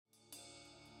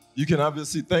You can have your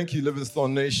seat. Thank you,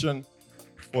 Livingstone Nation,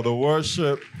 for the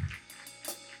worship.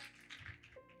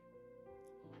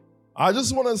 I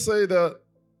just want to say that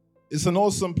it's an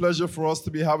awesome pleasure for us to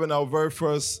be having our very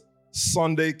first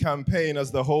Sunday campaign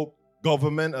as the Hope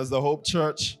Government, as the Hope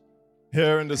Church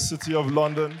here in the city of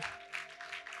London.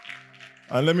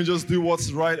 And let me just do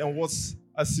what's right and what's...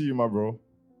 I see you, my bro.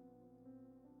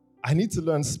 I need to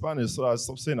learn Spanish, so I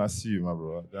stop saying I see you, my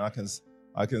bro. Then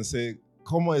I can say,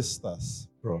 ¿Cómo estás,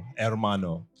 bro?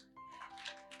 Hermano.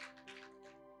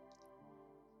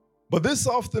 But this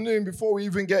afternoon, before we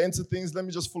even get into things, let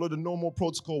me just follow the normal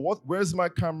protocol. Where's my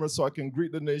camera so I can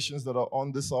greet the nations that are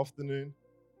on this afternoon?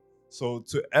 So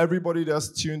to everybody that's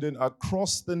tuned in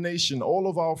across the nation, all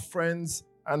of our friends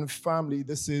and family,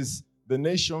 this is the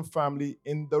nation family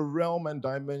in the realm and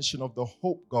dimension of the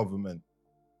Hope Government.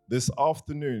 This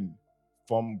afternoon,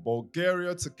 from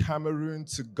Bulgaria to Cameroon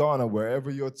to Ghana, wherever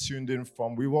you're tuned in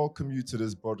from, we welcome you to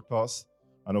this broadcast.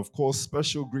 And of course,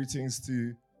 special greetings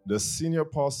to the senior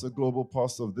pastor, global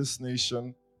pastor of this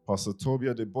nation, Pastor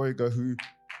Tobia de Boyga, who,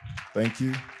 thank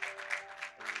you,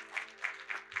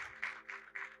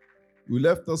 who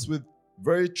left us with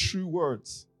very true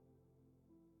words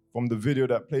from the video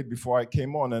that played before I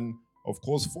came on. And of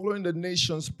course, following the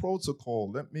nation's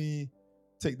protocol, let me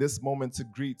take this moment to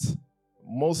greet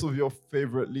most of your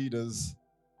favorite leaders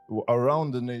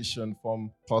around the nation.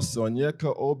 From Pastor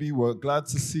Onyeka Obi, we're glad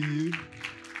to see you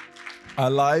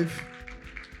alive,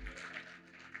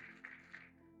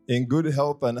 in good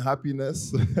health and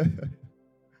happiness.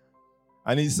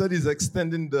 And he said he's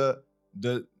extending the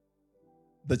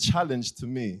challenge to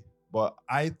me. But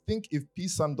I think if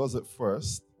PSAM does it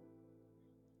first,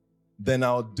 then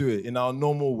I'll do it in our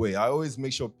normal way. I always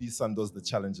make sure PSAM does the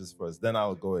challenges first, then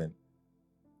I'll go in.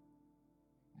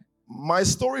 My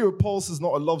story with Pulse is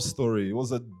not a love story. It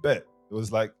was a bet. It was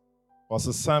like,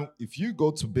 Pastor Sam, if you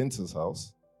go to Binta's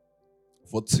house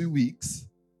for 2 weeks,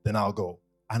 then I'll go.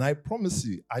 And I promise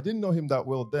you, I didn't know him that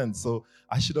well then, so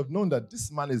I should have known that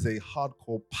this man is a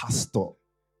hardcore pastor.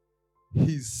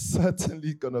 He's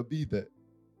certainly going to be there.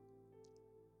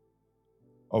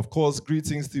 Of course,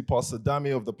 greetings to Pastor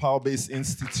Dami of the Power Base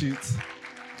Institute.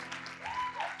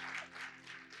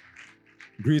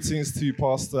 Greetings to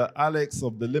Pastor Alex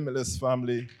of the Limitless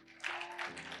family.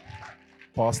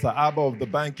 Pastor Abba of the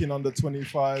Banking Under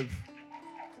 25.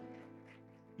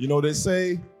 You know, they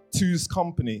say two's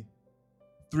company,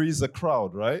 three's a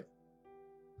crowd, right?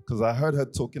 Because I heard her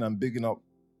talking and bigging up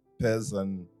Pez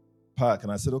and Park,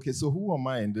 and I said, okay, so who am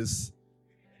I in this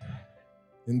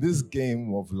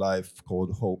game of life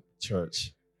called Hope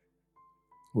Church?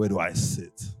 Where do I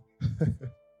sit?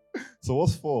 So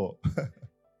what's for?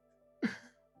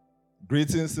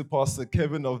 Greetings to Pastor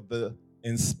Kevin of the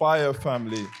Inspire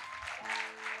family.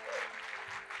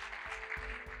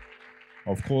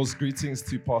 Of course, greetings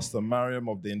to Pastor Mariam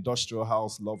of the Industrial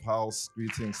House, Love House.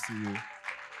 Greetings to you.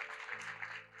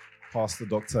 Pastor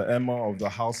Dr. Emma of the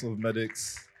House of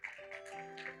Medics.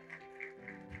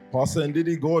 Pastor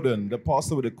Ndidi Gordon, the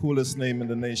pastor with the coolest name in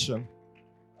the nation.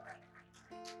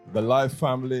 The Life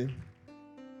family.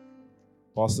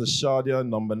 Pastor Shadia,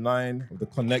 number 9 of the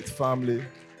Connect family.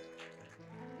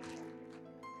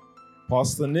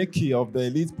 Pastor Nikki of the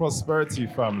Elite Prosperity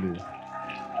family.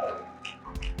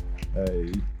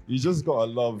 Hey, you just gotta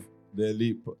love the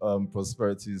Elite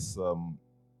Prosperity's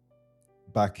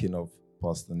backing of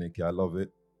Pastor Nikki. I love it.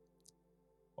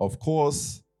 Of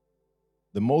course,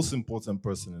 the most important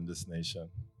person in this nation,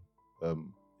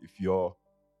 if you're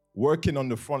working on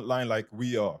the front line like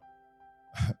we are,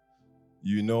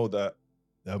 you know that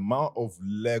the amount of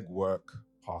legwork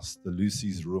Pastor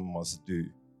Lucy's room must do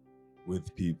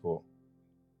with people.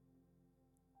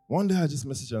 One day I just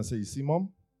messaged her and said, you see,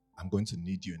 Mom, I'm going to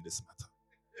need you in this matter.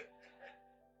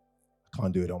 I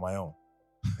can't do it on my own.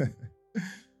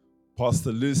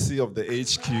 Pastor Lucy of the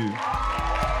HQ.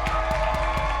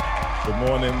 Good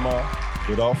morning, Ma.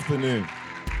 Good afternoon.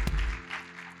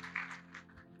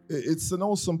 It's an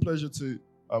awesome pleasure to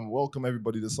welcome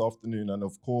everybody this afternoon. And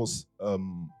of course,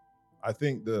 I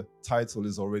think the title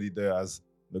is already there as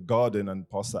The Garden. And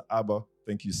Pastor Abba,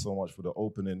 thank you so much for the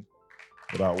opening,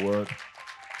 for that word.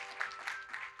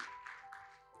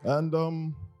 And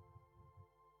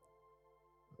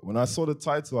when I saw the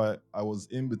title, I was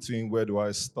in between where do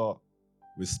I start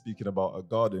with speaking about a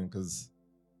garden, because,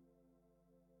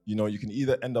 you know, you can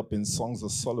either end up in Songs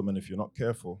of Solomon if you're not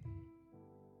careful.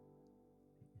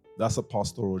 That's a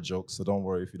pastoral joke, so don't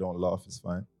worry if you don't laugh, it's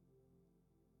fine.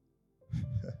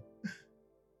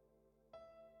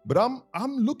 But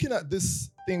I'm looking at this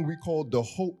thing we call the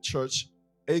Hope Church,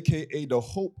 aka the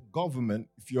Hope Government.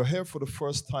 If you're here for the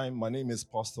first time, my name is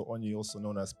Pastor Onyi, also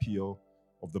known as P.O.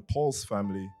 of the Pauls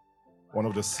family, one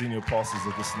of the senior pastors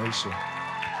of this nation.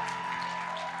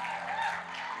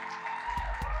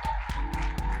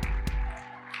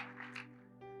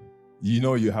 You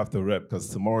know you have to rep because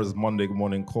tomorrow's Monday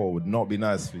morning call would not be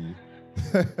nice for you.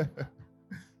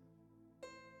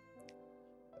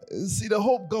 See, the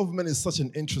Hope government is such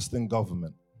an interesting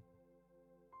government.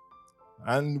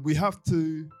 And we have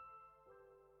to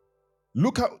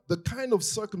look at the kind of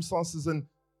circumstances and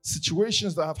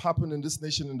situations that have happened in this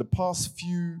nation in the past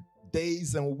few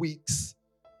days and weeks.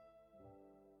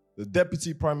 The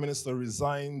deputy prime minister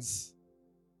resigns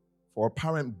for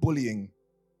apparent bullying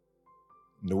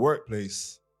in the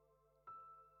workplace.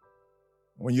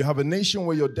 When you have a nation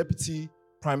where your deputy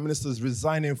prime minister is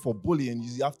resigning for bullying,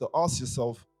 you have to ask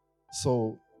yourself,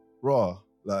 so, who are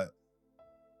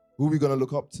we going to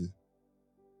look up to?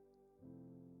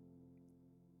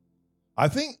 I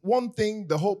think one thing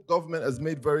the Hope government has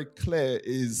made very clear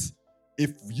is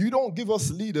if you don't give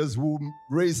us leaders, we'll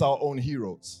raise our own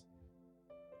heroes.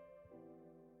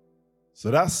 So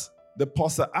that's the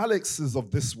Pastor Alexes of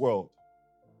this world,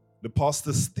 the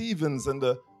Pastor Stevens and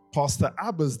the Pastor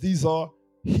Abbas. These are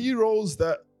heroes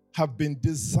that have been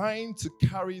designed to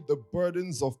carry the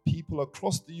burdens of people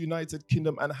across the United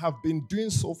Kingdom and have been doing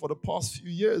so for the past few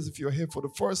years. If you're here for the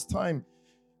first time,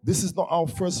 this is not our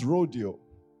first rodeo.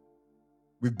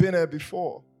 We've been here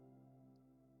before.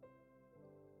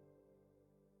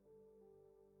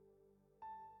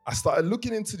 I started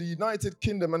looking into the United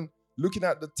Kingdom and looking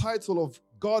at the title of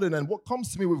garden, and what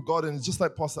comes to me with garden is just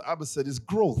like Pastor Abbas said, is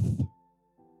growth,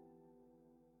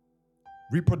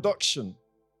 reproduction,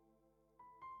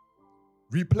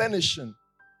 replenishing.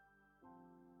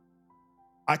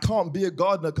 I can't be a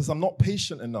gardener because I'm not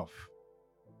patient enough.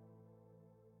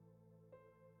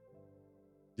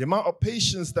 The amount of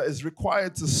patience that is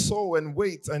required to sow and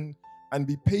wait and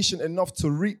be patient enough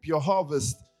to reap your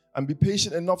harvest and be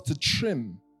patient enough to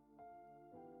trim,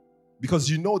 because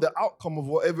you know the outcome of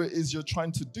whatever it is you're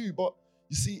trying to do. But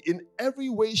you see, in every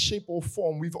way, shape, or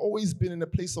form, we've always been in a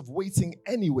place of waiting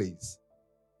anyways.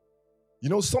 You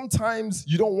know, sometimes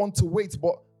you don't want to wait,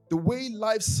 but the way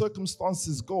life's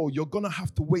circumstances go, you're going to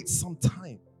have to wait some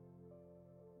time.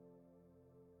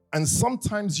 And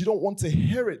sometimes you don't want to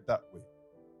hear it that way.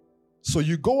 So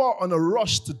you go out on a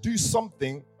rush to do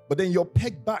something, but then you're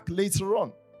pegged back later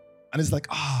on. And it's like,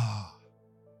 I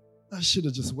should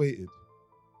have just waited.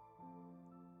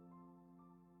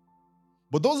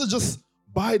 But those are just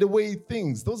by the way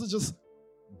things. Those are just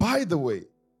by the way.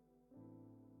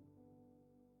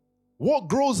 What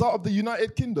grows out of the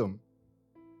United Kingdom?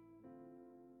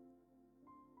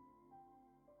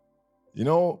 You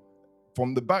know,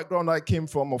 from the background I came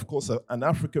from, of course, an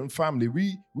African family,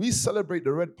 we celebrate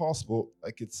the red passport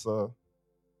like it's a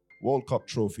World Cup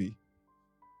trophy.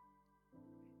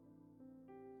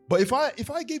 But if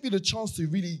I gave you the chance to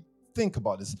really think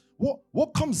about this,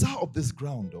 what comes out of this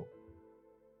ground though?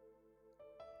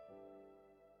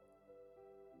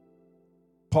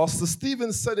 Pastor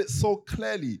Stevens said it so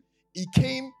clearly. He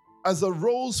came as a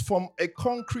rose from a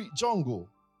concrete jungle.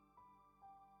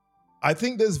 I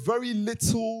think there's very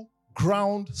little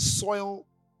ground, soil,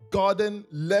 garden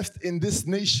left in this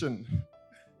nation.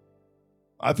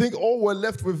 I think all we're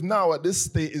left with now at this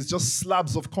state is just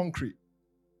slabs of concrete.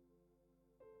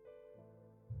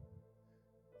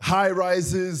 High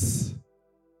rises,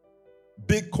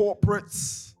 big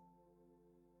corporates.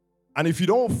 And if you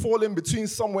don't fall in between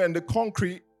somewhere in the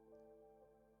concrete,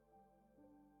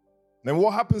 then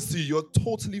what happens to you? You're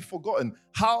totally forgotten.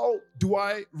 How do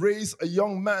I raise a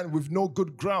young man with no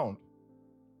good ground?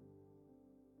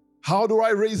 How do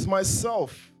I raise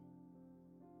myself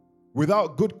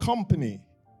without good company?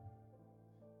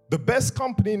 The best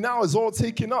company now is all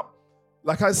taken up.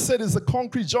 Like I said, it's a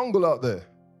concrete jungle out there.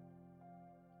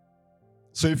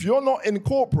 So if you're not in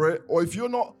corporate, or if you're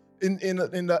not in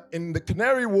the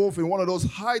Canary Wharf in one of those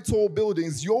high, tall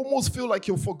buildings, you almost feel like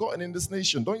you're forgotten in this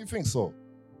nation. Don't you think so?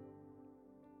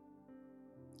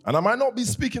 And I might not be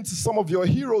speaking to some of your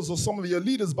heroes or some of your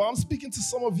leaders, but I'm speaking to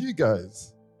some of you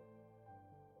guys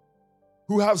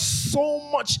who have so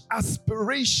much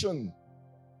aspiration.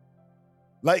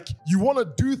 Like you want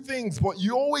to do things, but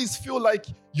you always feel like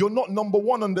you're not number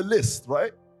one on the list,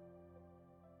 right?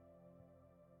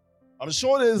 I'm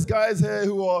sure there's guys here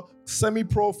who are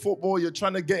semi-pro football. You're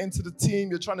trying to get into the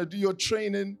team. You're trying to do your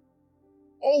training.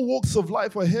 All walks of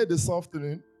life are here this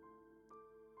afternoon.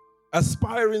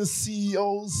 Aspiring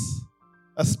CEOs,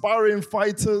 aspiring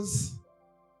fighters.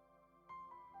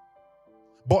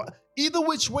 But either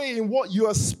which way in what you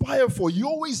aspire for, you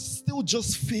always still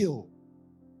just feel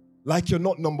like you're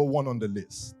not number one on the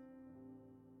list.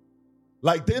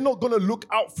 Like, they're not going to look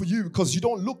out for you because you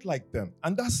don't look like them.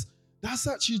 And that's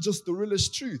actually just the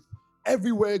realest truth.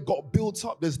 Everywhere got built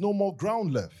up. There's no more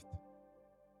ground left.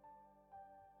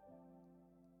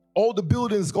 All the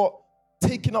buildings got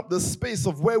taken up the space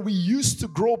of where we used to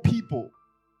grow people.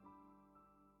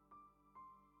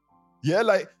 Yeah,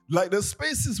 like the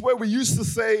spaces where we used to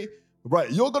say, right,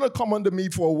 you're going to come under me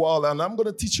for a while and I'm going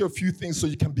to teach you a few things so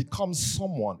you can become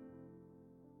someone.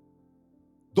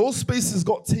 Those spaces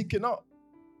got taken up.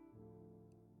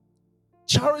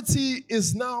 Charity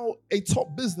is now a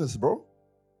top business, bro.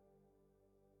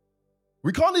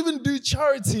 We can't even do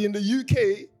charity in the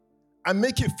UK and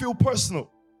make it feel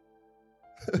personal.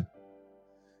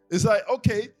 It's like,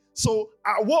 okay, so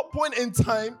at what point in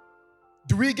time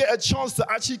do we get a chance to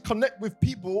actually connect with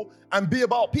people and be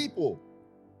about people?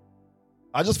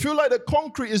 I just feel like the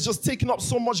concrete is just taking up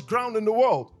so much ground in the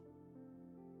world.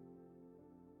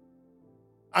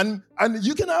 And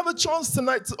you can have a chance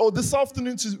tonight or this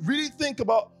afternoon to really think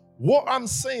about what I'm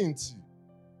saying to you.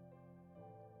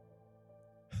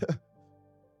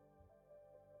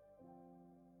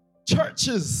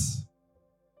 Churches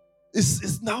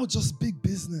is now just big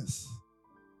business.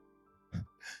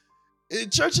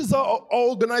 Churches are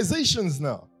organizations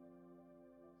now.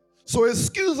 So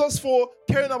excuse us for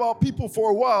caring about people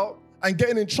for a while and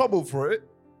getting in trouble for it.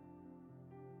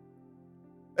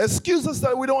 Excuse us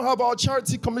that we don't have our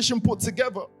charity commission put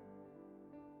together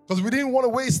because we didn't want to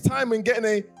waste time in getting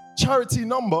a charity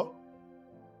number.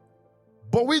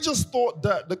 But we just thought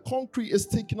that the concrete is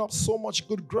taking up so much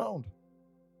good ground.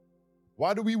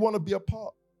 Why do we want to be a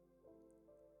part?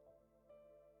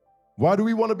 Why do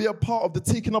we want to be a part of the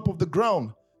taking up of the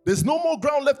ground? There's no more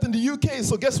ground left in the UK,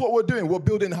 so guess what we're doing? We're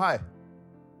building high.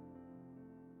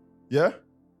 Yeah?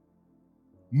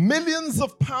 Millions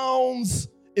of pounds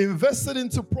invested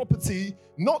into property,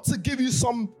 not to give you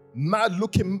some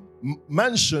mad-looking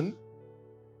mansion.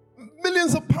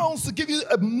 Millions of pounds to give you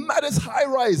a maddest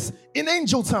high-rise in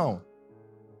Angeltown.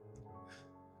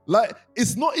 Like,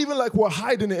 it's not even like we're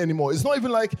hiding it anymore. It's not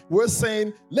even like we're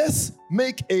saying, let's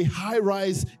make a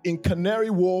high-rise in Canary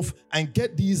Wharf and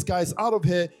get these guys out of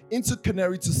here into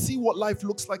Canary to see what life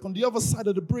looks like on the other side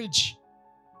of the bridge.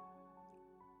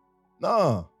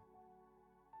 Nah.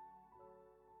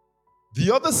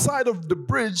 The other side of the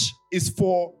bridge is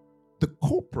for the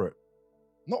corporate,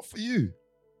 not for you.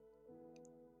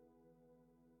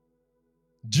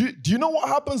 Do you know what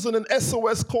happens on an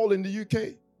SOS call in the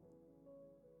UK?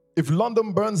 If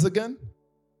London burns again,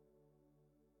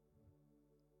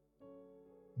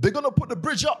 they're going to put the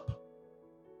bridge up.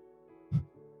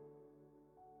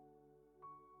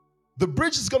 The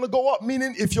bridge is going to go up,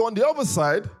 meaning if you're on the other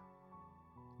side,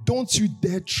 don't you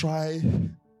dare try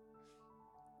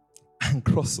and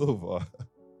cross over.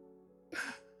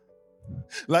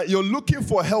 Like, you're looking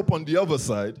for help on the other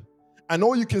side, and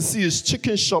all you can see is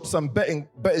chicken shops and betting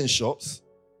shops.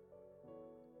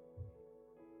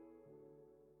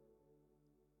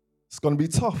 It's going to be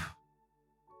tough.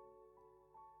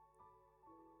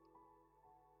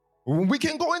 We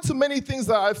can go into many things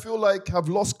that I feel like have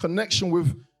lost connection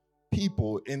with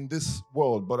people in this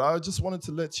world, but I just wanted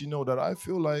to let you know that I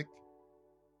feel like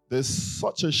there's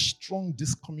such a strong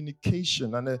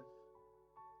discommunication and a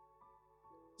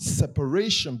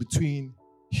separation between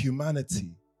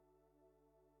humanity.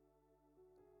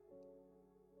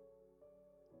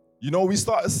 You know, we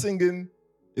started singing,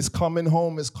 "It's coming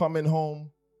home, it's coming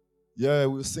home." Yeah,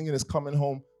 we were singing "It's coming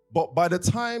home." But by the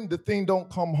time the thing don't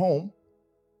come home,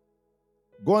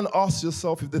 go and ask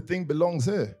yourself if the thing belongs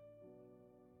here.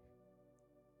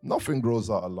 Nothing grows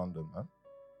out of London, man.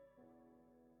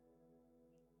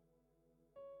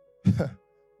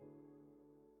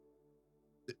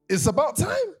 It's about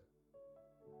time.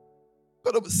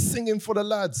 Gotta be singing for the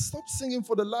lads. Stop singing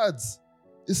for the lads.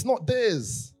 It's not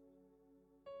theirs.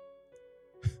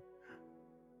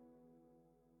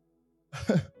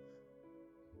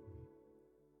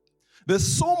 There's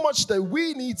so much that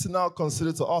we need to now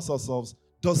consider to ask ourselves,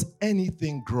 does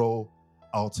anything grow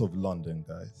out of London,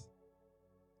 guys?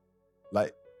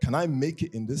 Like, can I make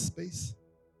it in this space?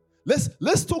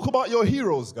 Let's talk about your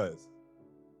heroes, guys.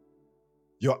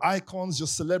 Your icons, your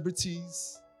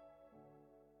celebrities.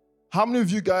 How many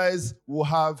of you guys will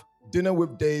have dinner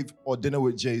with Dave or dinner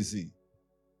with Jay-Z?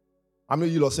 How many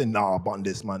of you are saying, nah, about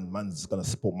this, man. Man's going to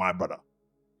support my brother,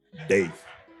 Dave.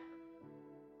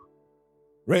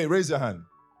 Raise your hand.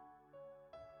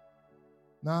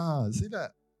 Nah, see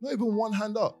that? Not even one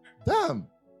hand up. Damn.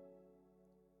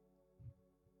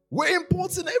 We're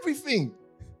importing everything.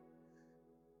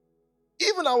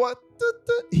 Even our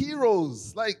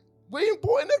heroes. Like, we're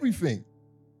importing everything.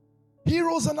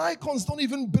 Heroes and icons don't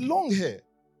even belong here.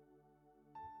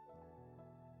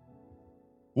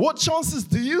 What chances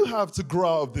do you have to grow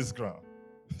out of this ground?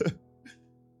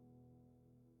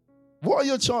 What are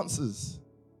your chances?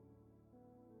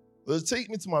 Well, take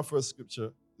me to my first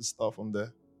scripture. Let's start from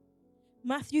there.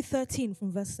 Matthew 13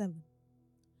 from verse 7.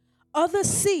 Other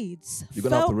seeds You're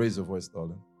going to have to raise your voice,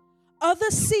 darling.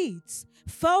 Other seeds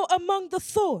fell among the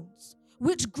thorns,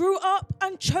 which grew up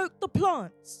and choked the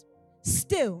plants.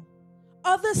 Still,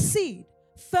 other seed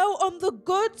fell on the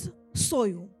good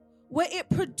soil, where it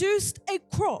produced a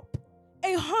crop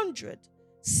 100,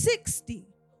 60,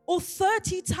 or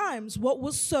 30 times what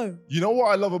was sown. You know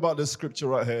what I love about this scripture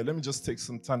right here? Let me just take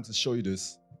some time to show you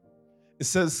this. It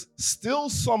says, still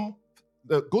some,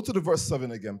 go to the verse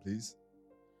 7 again, please.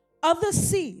 Other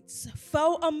seeds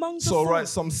fell among the thorns. Right,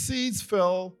 some seeds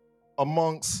fell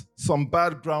amongst some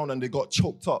bad ground and they got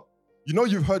choked up. You know,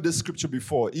 you've heard this scripture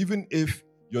before. Even if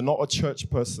you're not a church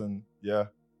person, yeah,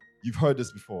 you've heard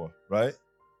this before, right?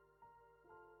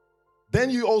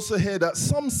 Then you also hear that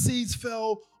some seeds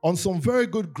fell on some very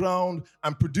good ground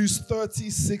and produced 30,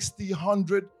 60,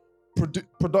 100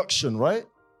 production, right?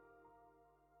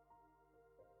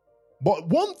 But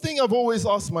one thing I've always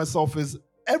asked myself is,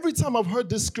 every time I've heard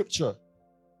this scripture,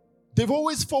 they've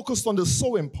always focused on the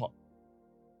sowing part.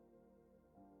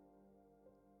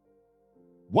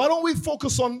 Why don't we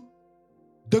focus on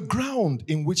the ground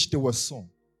in which they were sown?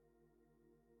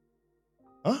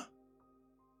 Huh?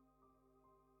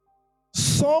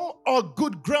 Some are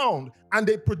good ground and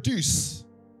they produce.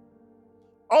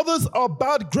 Others are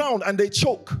bad ground and they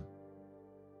choke.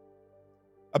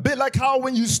 A bit like how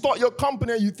when you start your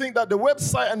company and you think that the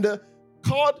website and the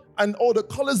card and all the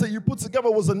colors that you put together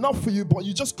was enough for you, but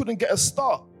you just couldn't get a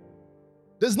start.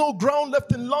 There's no ground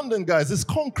left in London, guys. It's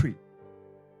concrete.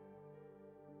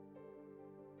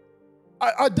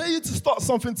 I dare you to start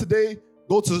something today.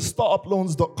 Go to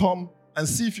startuploans.com and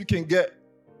see if you can get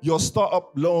your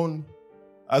startup loan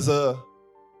as a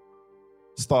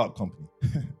startup company.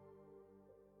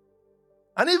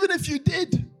 And even if you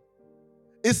did,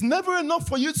 it's never enough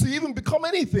for you to even become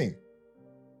anything.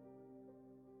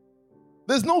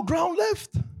 There's no ground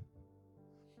left.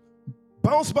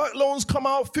 Bounce back loans come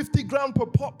out, 50 grand per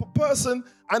person.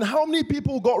 And how many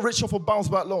people got rich off a bounce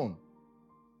back loan?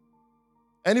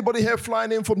 Anybody here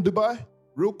flying in from Dubai?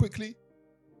 Real quickly.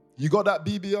 You got that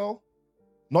BBL?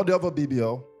 Not the other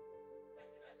BBL.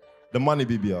 The money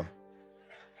BBL.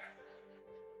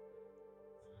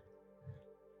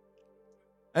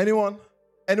 Anyone?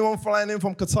 Anyone flying in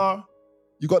from Qatar?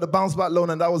 You got the bounce back loan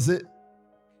and that was it?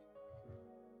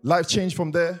 Life changed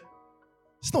from there?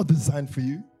 It's not designed for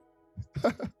you.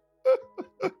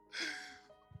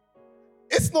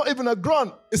 It's not even a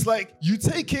grant. It's like you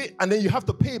take it and then you have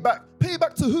to pay back. Pay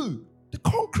back to who? The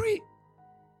concrete.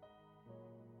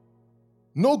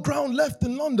 No ground left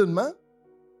in London, man.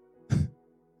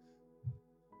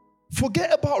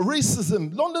 Forget about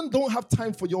racism. London don't have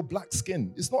time for your black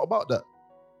skin. It's not about that.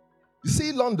 You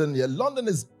see London, yeah? London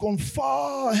has gone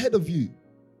far ahead of you.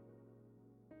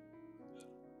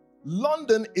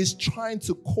 London is trying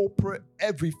to corporate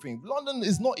everything. London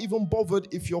is not even bothered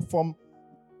if you're from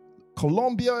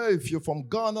Colombia, if you're from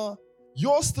Ghana.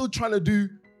 You're still trying to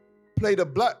play the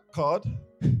black card.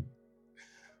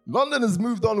 London has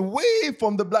moved on way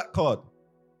from the black card.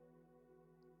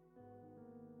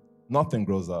 Nothing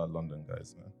grows out of London,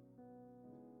 guys, man.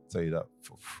 I'll tell you that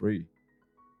for free.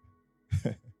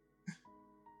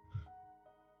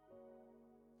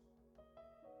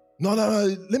 No.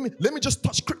 Let me just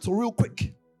touch crypto real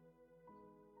quick.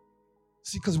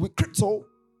 See, because with crypto,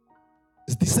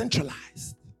 it's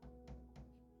decentralized.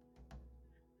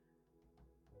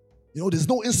 You know, there's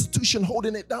no institution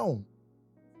holding it down.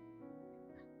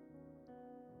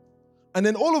 And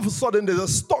then all of a sudden, there's a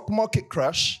stock market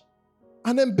crash,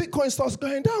 and then Bitcoin starts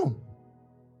going down.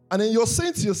 And then you're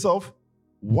saying to yourself,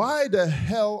 why the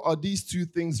hell are these two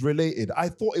things related? I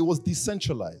thought it was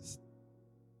decentralized.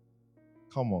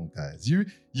 Come on, guys. You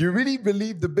really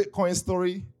believe the Bitcoin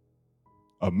story?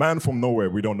 A man from nowhere,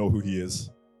 we don't know who he is,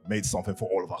 made something for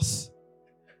all of us.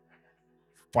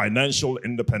 Financial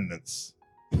independence.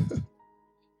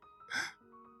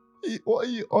 What are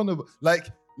you on about?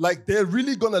 Like they're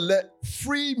really going to let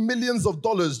 $3 million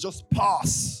just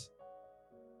pass.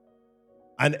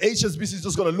 And HSBC is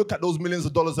just going to look at those millions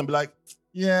of dollars and be like,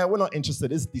 yeah, we're not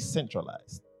interested. It's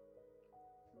decentralized.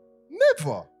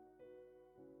 Never.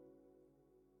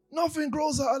 Nothing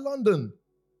grows out of London.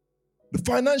 The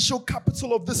financial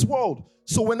capital of this world.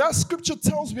 So when that scripture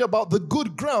tells me about the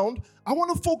good ground, I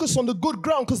want to focus on the good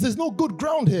ground because there's no good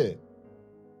ground here.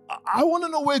 I want to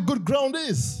know where good ground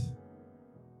is.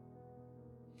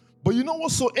 But you know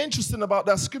what's so interesting about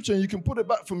that scripture? And you can put it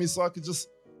back for me so I can just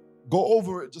go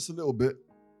over it just a little bit.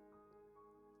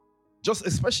 Just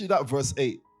especially that verse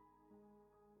 8.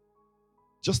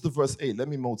 Just the verse 8. Let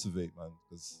me motivate, man,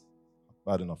 because I'm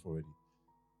bad enough already.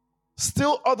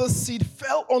 Still other seed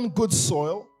fell on good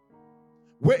soil,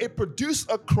 where it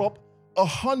produced a crop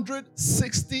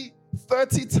 160,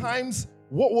 30 times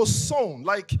what was sown.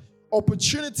 Like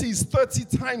opportunities 30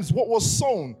 times what was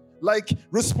sown. Like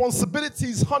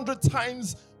responsibilities 100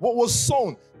 times what was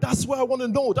sown. That's where I want to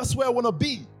know. That's where I want to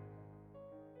be.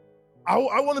 I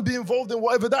want to be involved in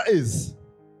whatever that is.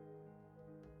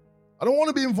 I don't want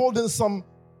to be involved in some,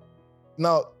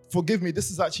 now forgive me, this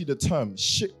is actually the term,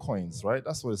 shit coins, right?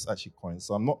 That's what it's actually coins.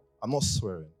 So I'm not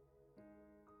swearing.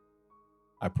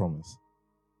 I promise.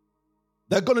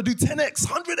 They're going to do 10x,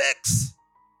 100x.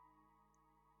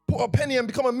 Put a penny and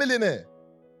become a millionaire.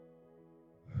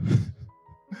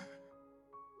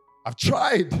 I've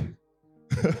tried.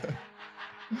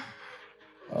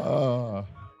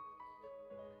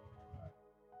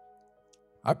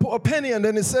 I put a penny and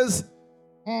then it says,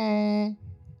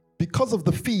 because of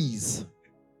the fees,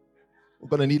 we're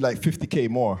going to need like 50K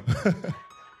more.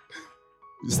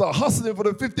 You start hustling for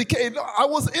the 50K. No, I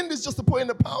was in this just to put in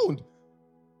 £1.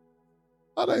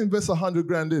 How'd I invest 100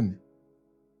 grand in?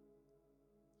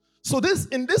 So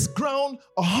in this ground,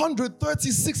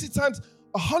 130, 60 times,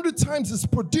 100 times is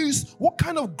produced. What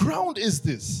kind of ground is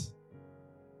this?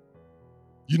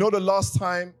 You know the last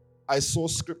time I saw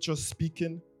scripture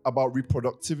speaking about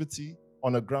reproductivity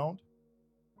on a ground?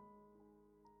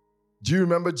 Do you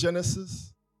remember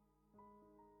Genesis?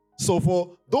 So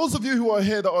for those of you who are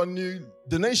here that are new,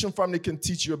 the Nation family can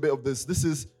teach you a bit of this. This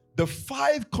is the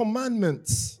 5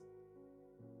 commandments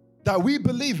that we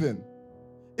believe in.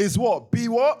 Is what? Be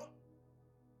what?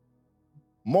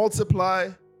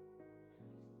 Multiply.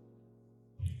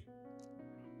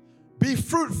 Be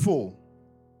fruitful.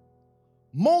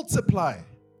 Multiply.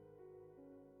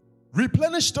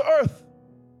 Replenish the earth.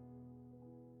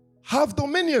 Have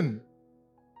dominion.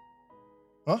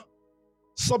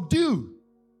 Subdue.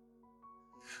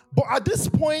 But at this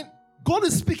point, God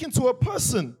is speaking to a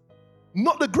person,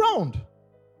 not the ground.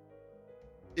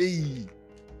 Hey,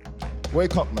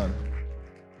 wake up, man.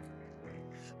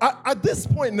 At this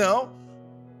point now,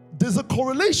 there's a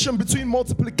correlation between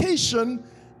multiplication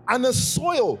and the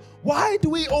soil. Why do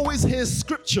we always hear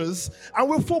scriptures and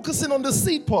we're focusing on the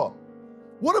seed part?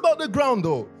 What about the ground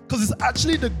though? Because it's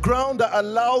actually the ground that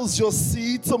allows your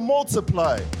seed to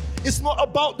multiply. It's not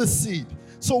about the seed.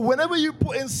 So whenever you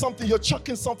put in something, you're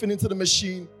chucking something into the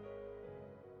machine,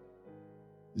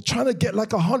 you're trying to get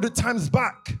like 100 times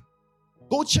back.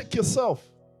 Go check yourself.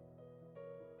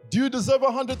 Do you deserve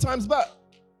 100 times back?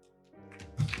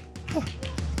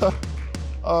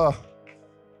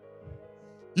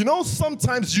 You know,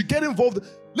 sometimes you get involved.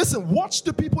 Listen, watch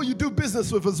the people you do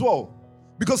business with as well.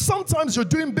 Because sometimes you're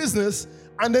doing business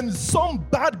and then some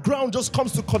bad ground just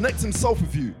comes to connect himself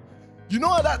with you. You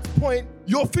know, at that point,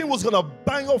 your thing was going to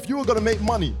bang off. You were going to make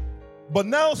money. But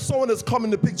now someone has come in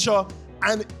the picture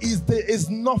and there is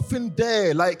nothing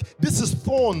there. Like, this is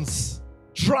thorns.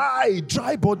 Dry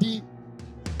body.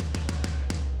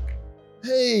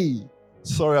 Hey.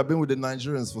 Sorry, I've been with the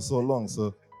Nigerians for so long,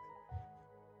 so.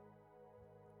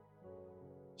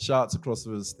 Shout out to Cross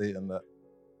River State and that.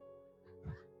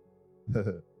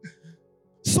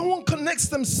 Someone connects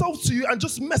themselves to you and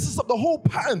just messes up the whole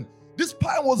pattern. This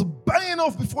pattern was banging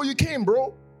off before you came,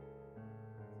 bro.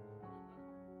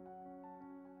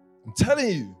 I'm telling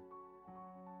you.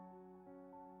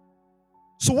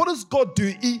 So what does God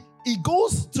do? He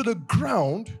goes to the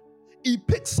ground, he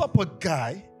picks up a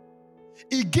guy,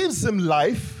 he gives him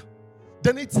life,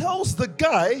 then he tells the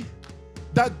guy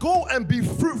that go and be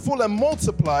fruitful and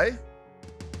multiply.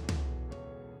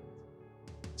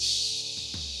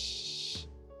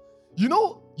 You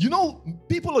know,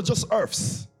 people are just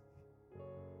earths.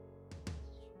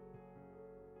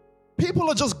 People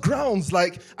are just grounds,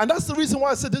 and that's the reason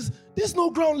why I said there's no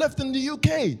ground left in the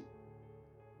UK.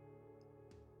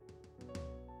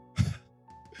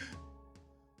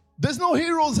 There's no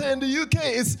heroes here in the UK.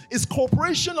 It's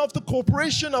corporation after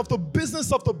corporation after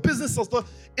business after business after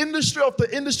industry after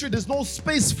industry. There's no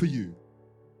space for you.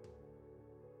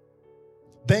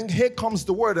 Then here comes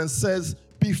the word and says,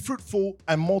 be fruitful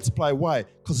and multiply. Why?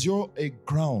 Because you're a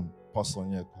ground, Pastor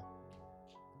Onyeka.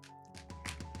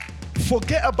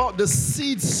 Forget about the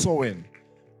seed sowing.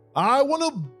 I want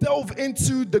to delve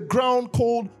into the ground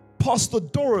called Pastor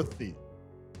Dorothy.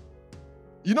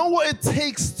 You know what it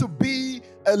takes to be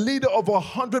a leader of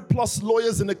 100+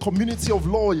 lawyers in a community of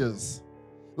lawyers?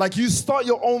 Like, you start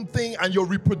your own thing and you're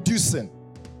reproducing.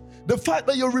 The fact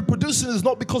that you're reproducing is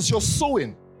not because you're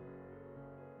sowing.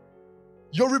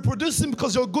 You're reproducing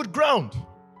because you're good ground.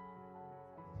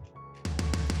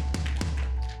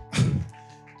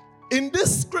 In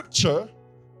this scripture,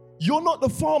 you're not the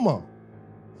farmer.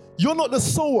 You're not the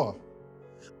sower.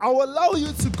 I'll allow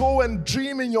you to go and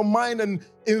dream in your mind and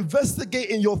investigate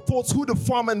in your thoughts who the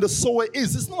farmer and the sower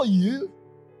is. It's not you.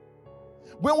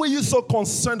 When were you so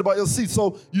concerned about your seed?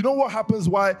 So you know what happens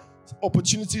why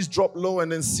opportunities drop low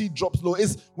and then seed drops low?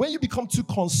 Is when you become too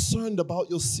concerned about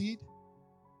your seed.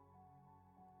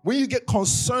 When you get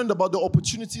concerned about the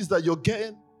opportunities that you're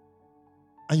getting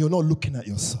and you're not looking at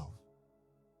yourself.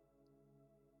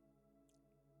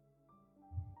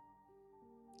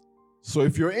 So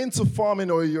if you're into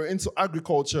farming or you're into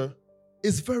agriculture,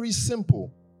 it's very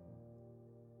simple.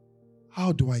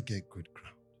 How do I get good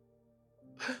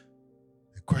ground?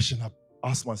 The question I've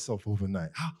asked myself overnight.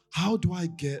 How do I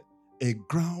get a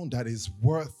ground that is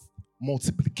worth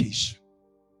multiplication?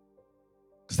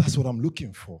 Because that's what I'm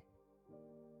looking for.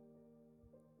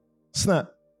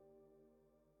 Snap.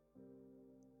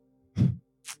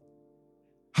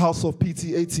 House of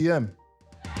PT ATM.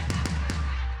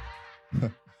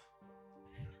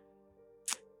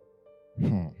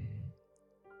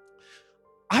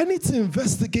 I need to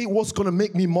investigate what's going to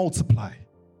make me multiply.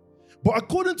 But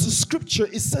according to scripture,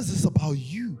 it says it's about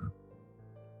you.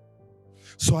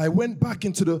 So I went back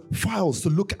into the files to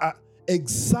look at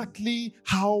exactly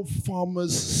how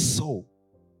farmers sow.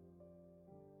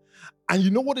 And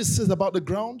you know what it says about the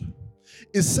ground?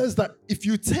 It says that if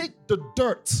you take the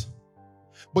dirt,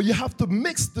 but you have to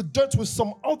mix the dirt with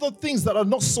some other things that are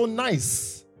not so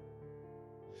nice,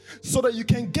 so that you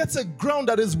can get a ground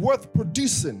that is worth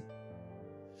producing.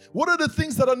 What are the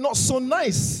things that are not so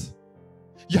nice?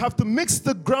 You have to mix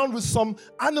the ground with some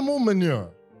animal manure.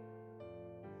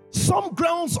 Some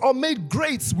grounds are made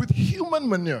great with human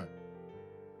manure.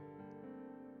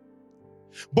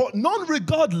 But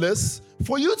non-regardless,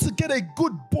 for you to get a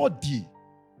good body,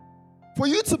 for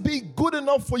you to be good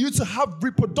enough for you to have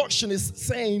reproduction, is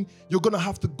saying you're going to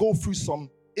have to go through some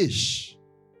ish.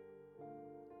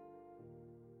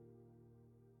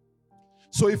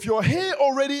 So if you're here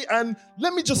already, and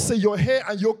let me just say you're here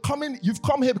and you've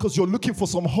come here because you're looking for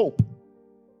some hope.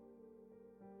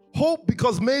 Hope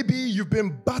because maybe you've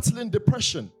been battling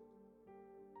depression.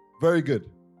 Very good.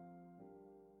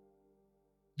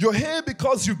 You're here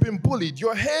because you've been bullied.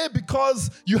 You're here because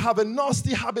you have a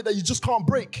nasty habit that you just can't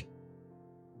break.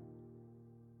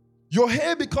 You're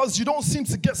here because you don't seem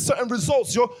to get certain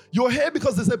results. You're here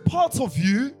because there's a part of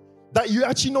you that you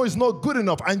actually know is not good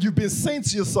enough, and you've been saying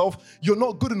to yourself, you're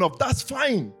not good enough. That's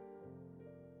fine.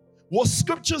 What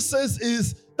scripture says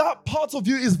is that part of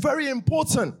you is very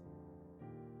important.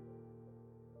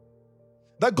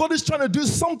 That God is trying to do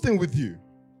something with you.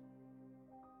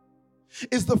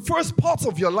 It's the first part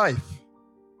of your life.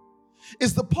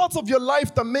 It's the part of your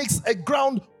life that makes a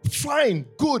ground fine,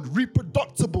 good,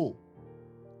 reproducible.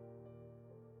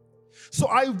 So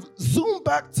I zoomed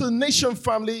back to Nation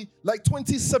Family like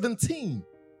 2017.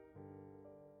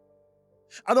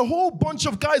 And a whole bunch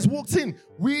of guys walked in.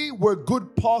 We were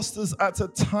good pastors at a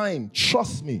time.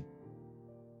 Trust me.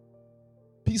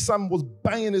 P. Sam was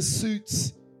banging his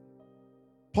suits.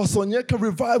 Pastor Onyeka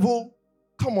Revival.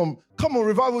 Come on,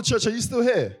 Revival Church. Are you still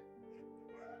here?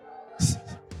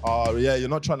 Oh, yeah, you're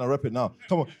not trying to rep it now.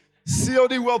 Come on.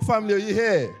 COD World Family, are you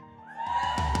here?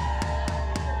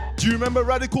 Do you remember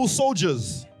Radical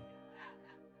Soldiers?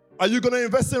 Are you going to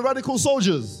invest in Radical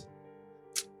Soldiers?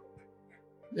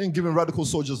 You ain't giving Radical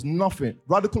Soldiers nothing.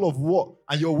 Radical of what?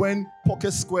 And you're wearing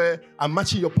pocket square and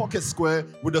matching your pocket square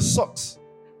with the socks.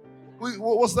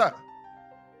 What's that?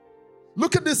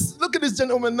 Look at this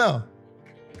gentleman now.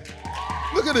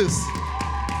 Look at this.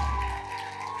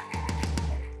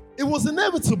 It was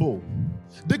inevitable.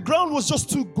 The ground was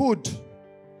just too good,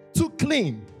 too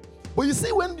clean. But you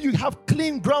see, when you have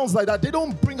clean grounds like that, they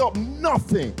don't bring up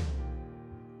nothing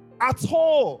at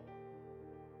all.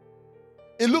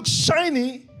 It looks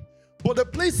shiny, but the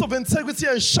place of integrity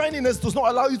and shininess does not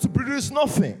allow you to produce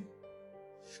nothing.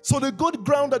 So the good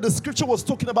ground that the scripture was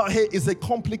talking about here is a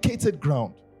complicated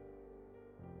ground.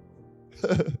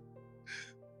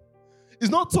 It's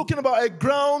not talking about a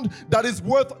ground that is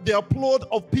worth the applaud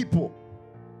of people.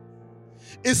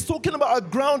 It's talking about a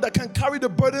ground that can carry the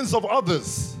burdens of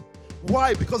others.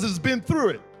 Why? Because it's been through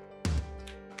it.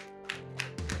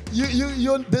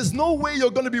 There's no way you're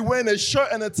going to be wearing a shirt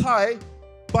and a tie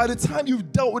by the time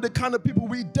you've dealt with the kind of people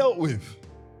we dealt with.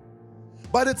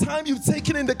 By the time you've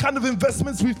taken in the kind of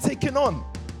investments we've taken on.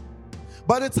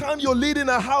 By the time you're leading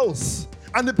a house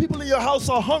and the people in your house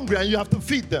are hungry and you have to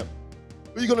feed them.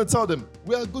 What are you going to tell them?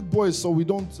 We are good boys, so we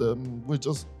don't, we're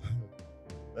just,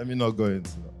 let me not go into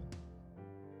that.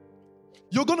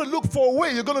 You're going to look for a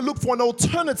way. You're going to look for an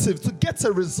alternative to get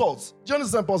a result. Do you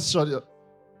understand, Pastor Shadia?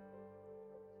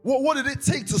 What did it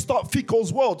take to start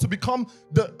FICO's world, to become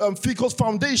the FICO's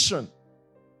foundation?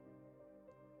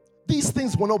 These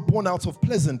things were not born out of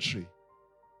pleasantry.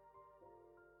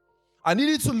 I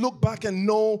needed to look back and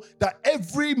know that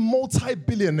every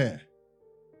multi-billionaire,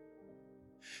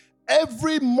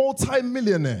 every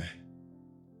multi-millionaire,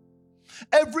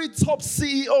 every top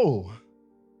CEO,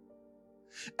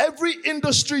 every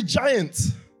industry giant,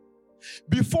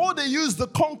 before they used the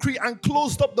concrete and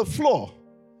closed up the floor,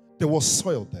 there was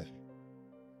soil there.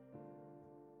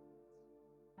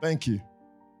 Thank you.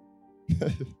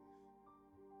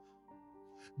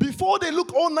 Before they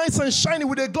look all nice and shiny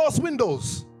with their glass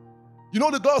windows, you know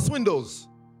the glass windows,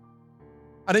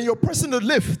 and then you're pressing the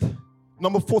lift,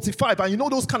 number 45, and you know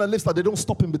those kind of lifts that they don't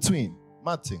stop in between.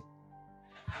 Mad thing.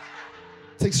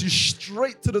 Takes you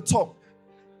straight to the top.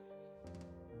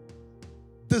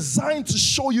 Designed to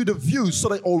show you the view so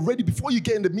that already before you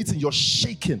get in the meeting, you're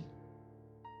shaking.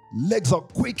 Legs are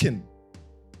quaking.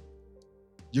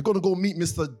 You're going to go meet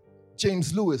Mr.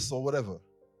 James Lewis or whatever.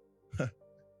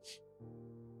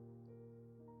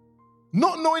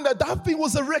 Not knowing that that thing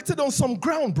was erected on some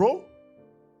ground, bro.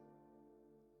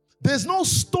 There's no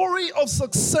story of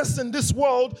success in this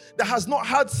world that has not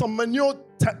had some manure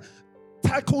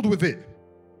tackled with it.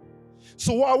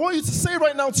 So what I want you to say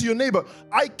right now to your neighbor,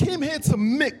 I came here to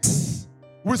mix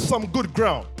with some good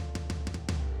ground.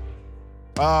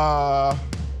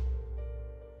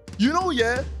 You know,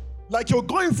 yeah, like you're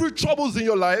going through troubles in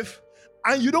your life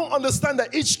and you don't understand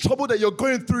that each trouble that you're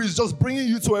going through is just bringing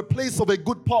you to a place of a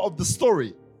good part of the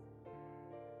story.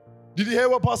 Did you hear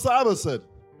what Pastor Abba said?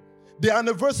 The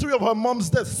anniversary of her mom's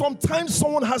death. Sometimes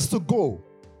someone has to go.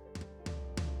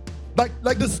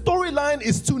 Like the storyline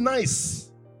is too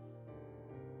nice.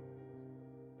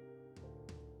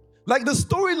 Like the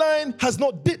storyline has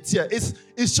not dipped yet.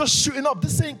 It's just shooting up.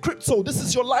 This ain't crypto. This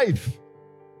is your life.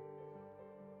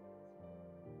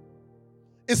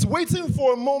 It's waiting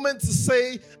for a moment to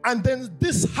say, and then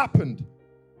this happened.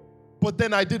 But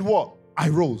then I did what? I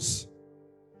rose.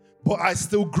 But I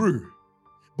still grew.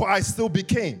 But I still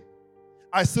became.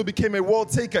 I still became a world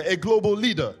taker, a global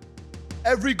leader.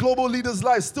 Every global leader's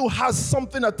life still has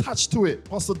something attached to it.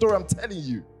 Pastor Dora, I'm telling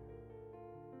you.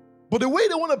 But the way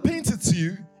they want to paint it to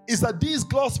you is that these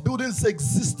glass buildings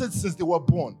existed since they were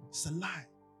born. It's a lie.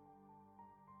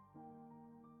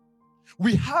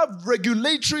 We have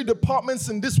regulatory departments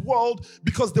in this world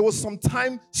because there was some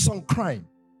time, some crime.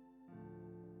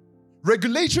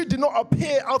 Regulatory did not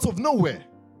appear out of nowhere.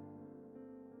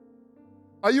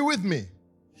 Are you with me?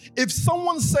 If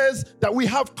someone says that we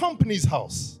have Companies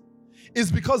House, it's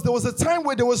because there was a time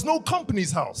where there was no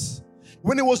Companies House,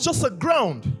 when it was just a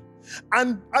ground.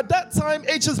 And at that time,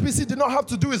 HXPE did not have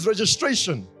to do its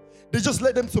registration. They just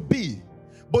let them to be.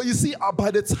 But you see,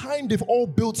 by the time they've all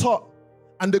built up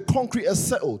and the concrete has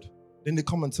settled, then they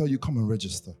come and tell you, come and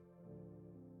register.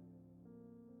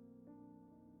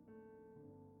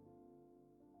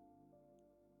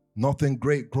 Nothing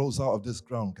great grows out of this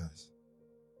ground, guys.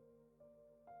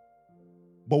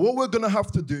 But what we're going to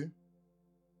have to do,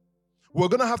 we're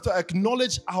going to have to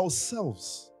acknowledge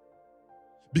ourselves.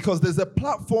 Because there's a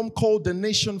platform called the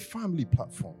Nation Family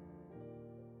Platform.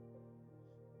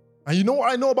 And you know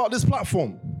what I know about this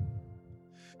platform?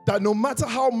 That no matter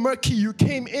how murky you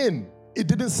came in, it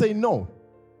didn't say no.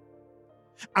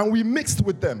 And we mixed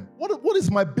with them. What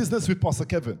is my business with Pastor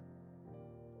Kevin?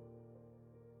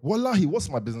 Wallahi, what's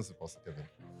my business with Pastor Kevin?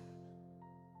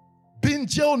 Been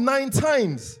jailed 9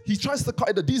 times. He tries to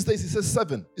cut it. These days he says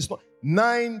 7. It's not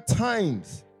 9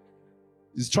 times.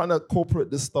 He's trying to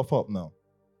corporate this stuff up now.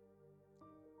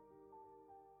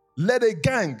 Led a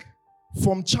gang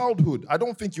from childhood. I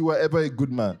don't think you were ever a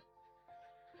good man.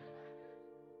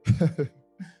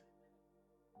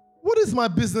 What is my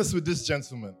business with this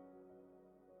gentleman?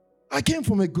 I came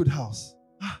from a good house.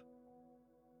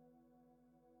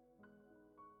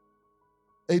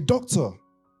 A doctor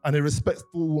and a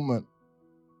respectful woman.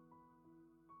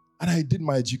 And I did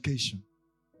my education.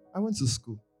 I went to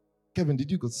school. Kevin, did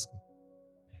you go to school?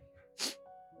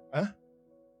 Huh?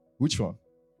 Which one?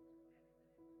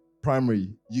 Primary.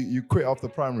 You quit after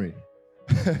primary.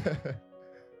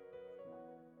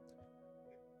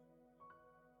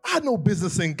 I had no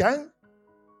business in gang.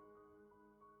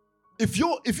 If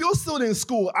you're still in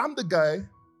school, I'm the guy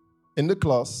in the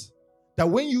class that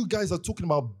when you guys are talking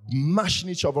about mashing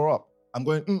each other up, I'm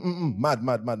going, mad.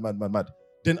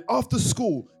 Then after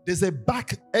school, there's a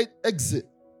back exit.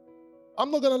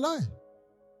 I'm not going to lie.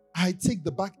 I take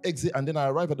the back exit and then I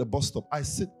arrive at the bus stop. I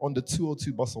sit on the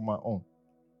 202 bus on my own.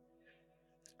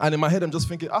 And in my head, I'm just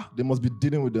thinking, they must be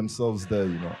dealing with themselves there,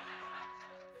 you know.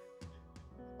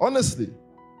 Honestly.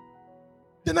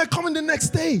 Then I come in the next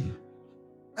day.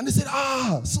 And they said,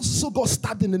 so got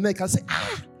stabbed in the neck. I said,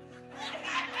 I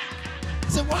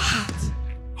said, what?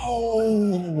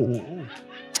 Oh,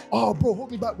 bro,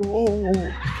 hold me back, bro.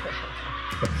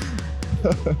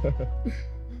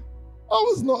 I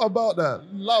was not about that.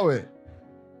 Allow it.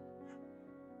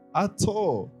 At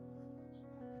all.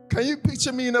 Can you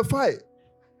picture me in a fight?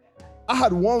 I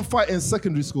had one fight in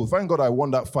secondary school. Thank God I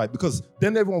won that fight because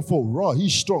then everyone thought, raw,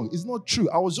 he's strong. It's not true.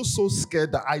 I was just so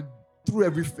scared that I threw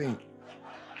everything.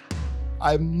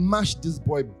 I mashed this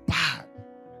boy bad.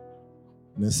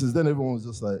 And then since then, everyone was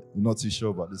just like, I'm not too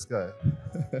sure about this guy.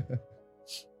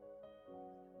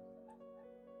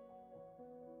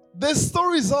 There's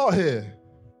stories out here.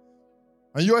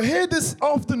 And you're here this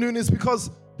afternoon is because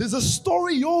there's a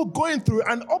story you're going through,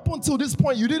 and up until this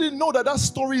point, you didn't know that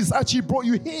story has actually brought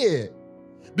you here.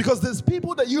 Because there's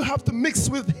people that you have to mix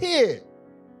with here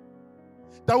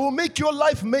that will make your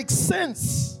life make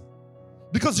sense.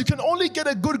 Because you can only get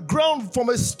a good ground from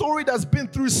a story that's been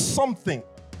through something.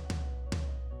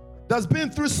 That's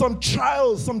been through some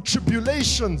trials, some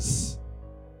tribulations.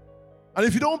 And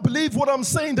if you don't believe what I'm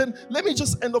saying, then let me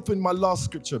just end up in my last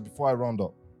scripture before I round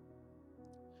up.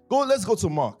 Let's go to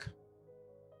Mark.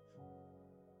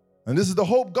 And this is the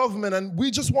Hope government, and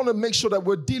we just want to make sure that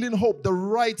we're dealing hope the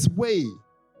right way.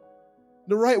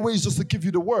 The right way is just to give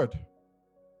you the word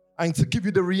and to give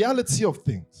you the reality of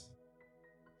things.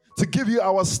 To give you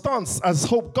our stance as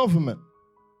Hope government.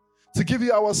 To give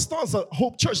you our stance at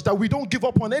Hope Church that we don't give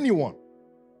up on anyone.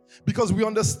 Because we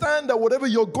understand that whatever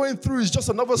you're going through is just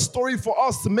another story for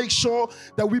us to make sure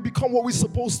that we become what we're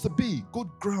supposed to be. Good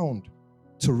ground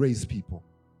to raise people.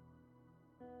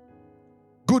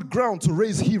 Good ground to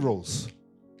raise heroes.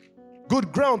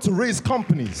 Good ground to raise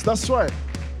companies. That's right.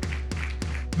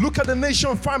 Look at the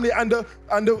Nation family and the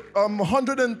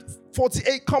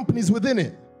 148 companies within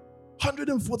it.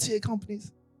 148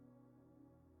 companies.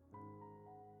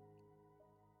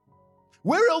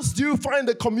 Where else do you find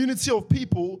a community of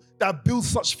people that build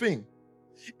such thing?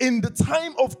 In the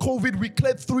time of COVID, we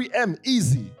cleared 3M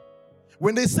easy.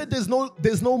 When they said there's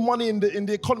no money in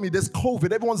the economy, there's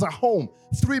COVID, everyone's at home.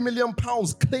 £3 million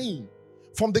clean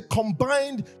from the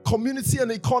combined community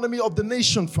and economy of the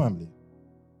Nation family.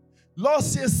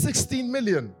 Last year, 16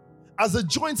 million. As a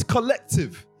joint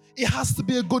collective, it has to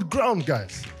be a good ground,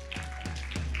 guys.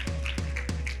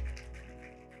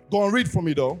 Go and read for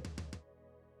me, though.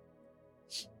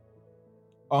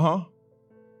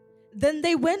 Then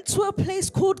they went to a place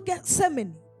called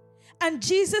Gethsemane, and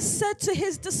Jesus said to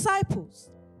his disciples,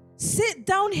 "Sit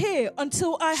down here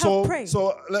until I have prayed."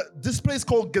 So this place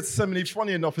called Gethsemane,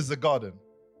 funny enough, is a garden.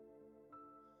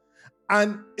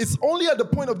 And it's only at the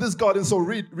point of this garden, so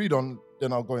read on,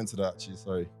 then I'll go into that actually,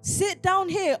 sorry. "Sit down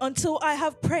here until I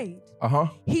have prayed."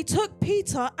 He took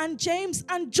Peter and James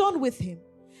and John with him,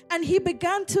 and he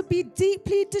began to be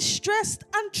deeply distressed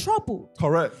and troubled.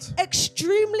 Correct.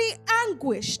 Extremely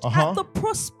anguished at the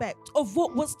prospect of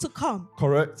what was to come.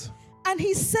 Correct. And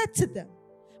he said to them,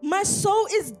 "My soul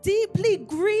is deeply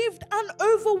grieved and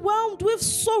overwhelmed with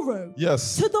sorrow.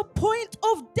 Yes. To the point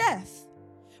of death.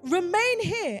 Remain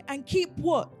here and keep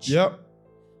watch." Yep.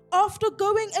 After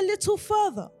going a little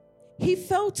further, he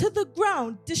fell to the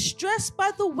ground, distressed by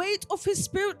the weight of his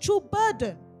spiritual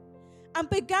burden, and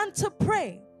began to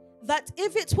pray that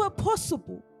if it were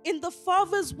possible, in the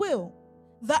Father's will,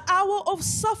 the hour of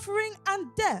suffering and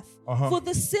death for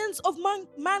the sins of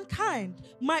mankind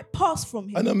might pass from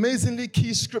him. An amazingly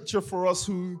key scripture for us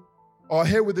who are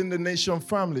here within the Nation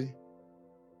family.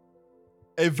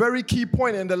 A very key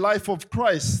point in the life of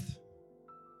Christ,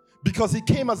 because he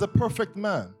came as a perfect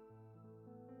man.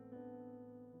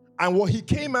 And what he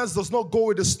came as does not go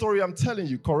with the story I'm telling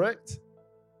you, correct?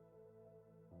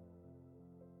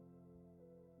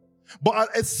 But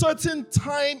at a certain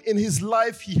time in his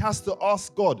life, he has to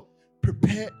ask God,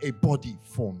 prepare a body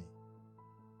for me.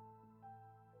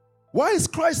 Why is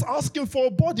Christ asking for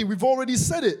a body? We've already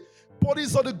said it.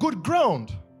 Bodies are the good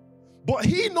ground. But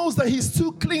he knows that he's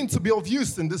too clean to be of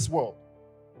use in this world.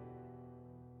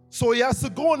 So he has to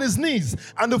go on his knees.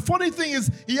 And the funny thing is,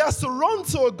 he has to run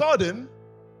to a garden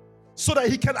so that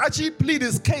he can actually plead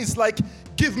his case like,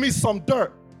 give me some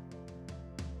dirt.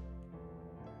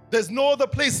 There's no other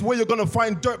place where you're going to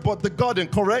find dirt but the garden,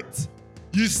 correct?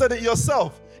 You said it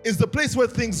yourself. It's the place where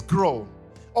things grow.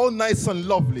 All nice and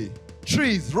lovely.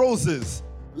 Trees, roses,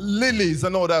 lilies,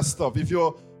 and all that stuff. If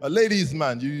you're a ladies'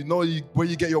 man, you know where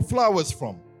you get your flowers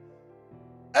from.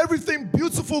 Everything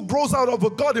beautiful grows out of a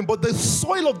garden, but the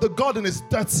soil of the garden is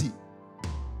dirty.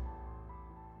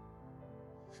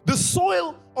 The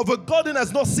soil of a garden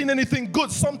has not seen anything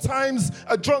good. Sometimes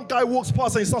a drunk guy walks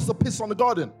past and he starts to piss on the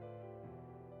garden.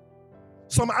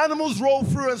 Some animals roll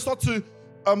through and start to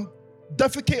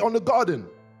defecate on the garden.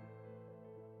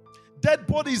 Dead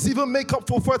bodies even make up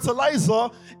for fertilizer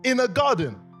in a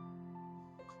garden.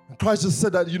 And Christ just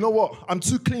said that, you know what? I'm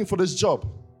too clean for this job.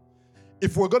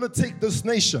 If we're going to take this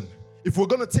nation, if we're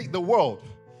going to take the world,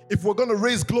 if we're going to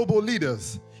raise global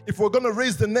leaders, if we're going to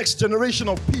raise the next generation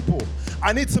of people,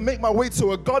 I need to make my way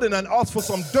to a garden and ask for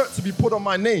some dirt to be put on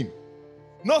my name.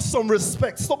 Not some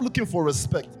respect. Stop looking for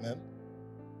respect, man.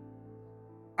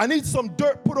 I need some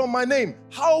dirt put on my name.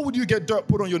 How would you get dirt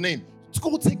put on your name? To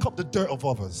go take up the dirt of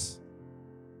others.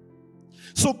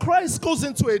 So Christ goes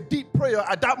into a deep prayer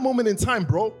at that moment in time,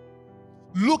 bro,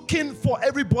 looking for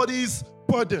everybody's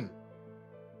burden.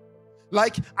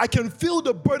 Like, I can feel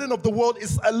the burden of the world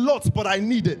is a lot, but I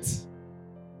need it.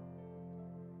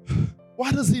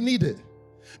 Why does he need it?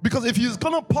 Because if he's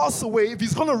going to pass away, if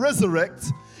he's going to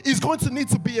resurrect, he's going to need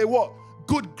to be a what?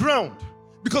 Good ground.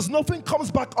 Because nothing comes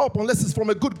back up unless it's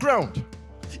from a good ground.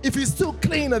 If he's still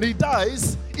clean and he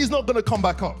dies, he's not going to come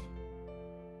back up.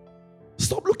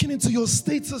 Stop looking into your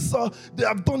status. That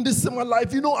I've done this in my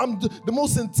life. You know, I'm the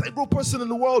most integral person in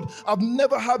the world. I've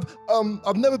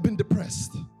never been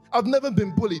depressed. I've never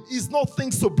been bullied. It's not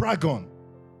things to brag on.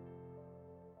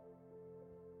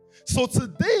 So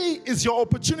today is your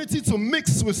opportunity to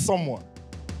mix with someone.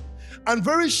 And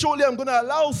very shortly, I'm going to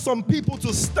allow some people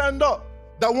to stand up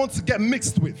that want to get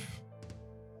mixed with.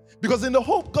 Because in the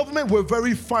Hope government, we're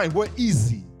very fine. We're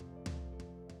easy.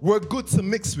 We're good to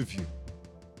mix with you.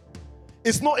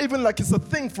 It's not even like it's a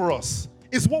thing for us.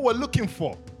 It's what we're looking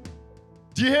for.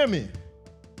 Do you hear me?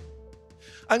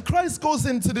 And Christ goes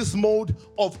into this mode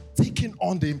of taking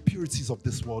on the impurities of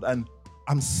this world. And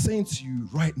I'm saying to you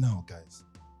right now, guys,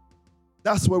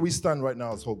 that's where we stand right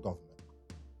now as Hope government.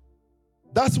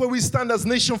 That's where we stand as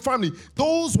Nation Family.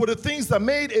 Those were the things that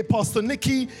made a Pastor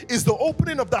Nicky is the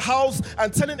opening of the house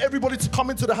and telling everybody to come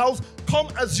into the house, come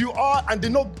as you are, and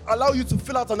did not allow you to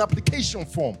fill out an application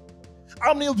form.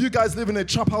 How many of you guys live in a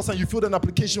trap house and you filled an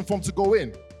application form to go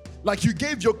in? Like you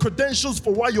gave your credentials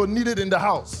for why you're needed in the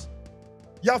house.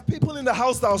 You have people in the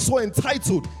house that are so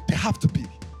entitled, they have to be.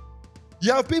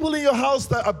 You have people in your house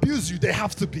that abuse you, they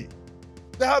have to be.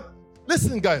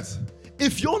 Listen, guys,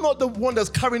 if you're not the one that's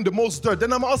carrying the most dirt,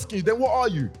 then I'm asking you, then what are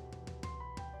you?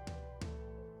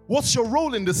 What's your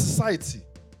role in the society?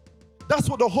 That's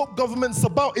what the Hope government's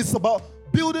about. It's about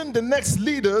building the next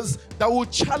leaders that will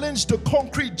challenge the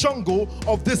concrete jungle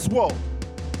of this world.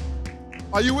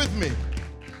 Are you with me?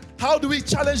 How do we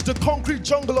challenge the concrete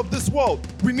jungle of this world?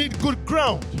 We need good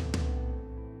ground.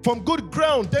 From good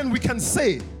ground, then we can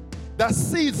say that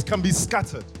seeds can be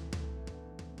scattered.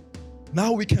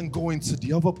 Now we can go into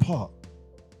the other part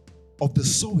of the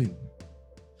sowing.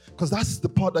 Because that's the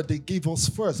part that they gave us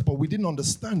first, but we didn't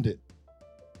understand it.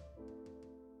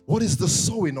 What is the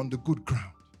sowing on the good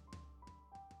ground?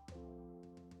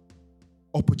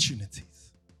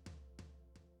 Opportunities.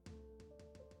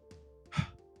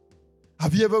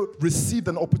 Have you ever received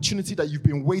an opportunity that you've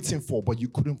been waiting for, but you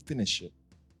couldn't finish it?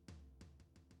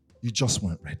 You just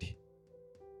weren't ready.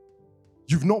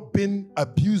 You've not been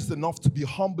abused enough to be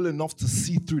humble enough to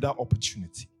see through that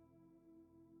opportunity.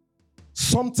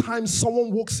 Sometimes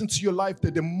someone walks into your life,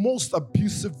 they're the most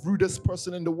abusive, rudest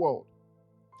person in the world.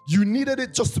 You needed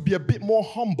it just to be a bit more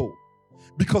humble,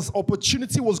 because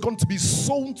opportunity was going to be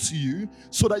sown to you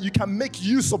so that you can make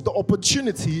use of the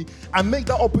opportunity and make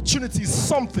that opportunity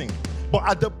something. But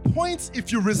at the point,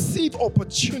 if you receive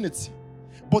opportunity,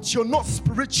 but you're not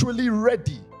spiritually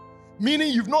ready,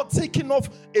 meaning you've not taken off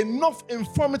enough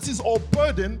infirmities or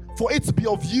burden for it to be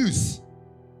of use,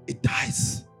 it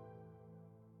dies.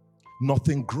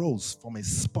 Nothing grows from a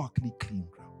sparkly, clean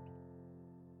ground.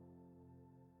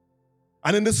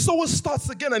 And then the sower starts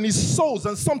again and he sows,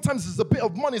 and sometimes it's a bit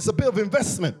of money, it's a bit of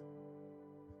investment.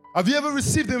 Have you ever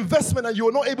received investment and you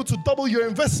were not able to double your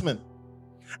investment?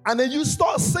 And then you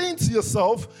start saying to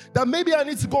yourself that maybe I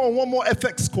need to go on one more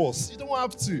FX course. You don't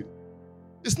have to.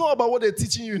 It's not about what they're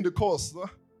teaching you in the course. Huh?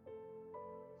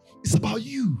 It's about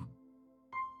you.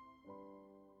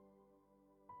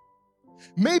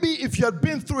 Maybe if you had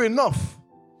been through enough,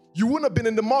 you wouldn't have been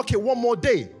in the market one more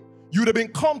day. You would have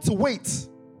been calm to wait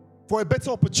for a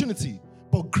better opportunity.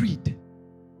 But greed.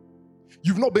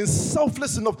 You've not been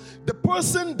selfless enough. The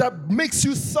person that makes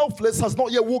you selfless has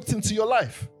not yet walked into your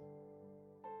life.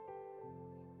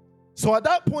 So at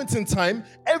that point in time,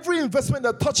 every investment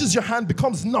that touches your hand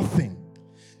becomes nothing.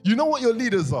 You know what your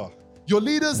leaders are? Your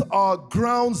leaders are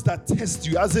grounds that test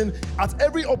you. As in, at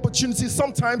every opportunity,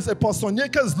 sometimes a Pastor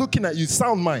Onyeka is looking at you,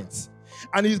 sound minds.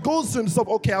 And he goes to himself,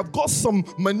 okay, I've got some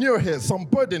manure here, some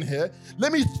burden here.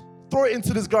 Let me throw it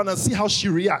into this ground and see how she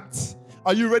reacts.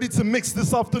 Are you ready to mix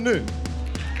this afternoon?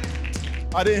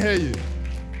 I didn't hear you.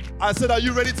 I said, are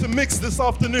you ready to mix this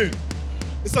afternoon?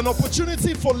 It's an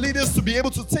opportunity for leaders to be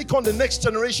able to take on the next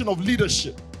generation of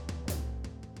leadership.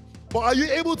 But are you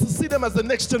able to see them as the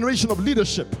next generation of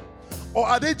leadership? Or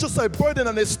are they just a burden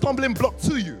and a stumbling block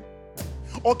to you?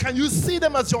 Or can you see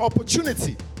them as your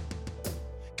opportunity?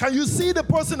 Can you see the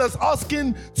person that's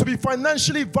asking to be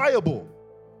financially viable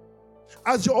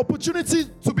as your opportunity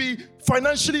to be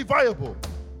financially viable?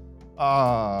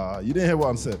 You didn't hear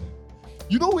what I said.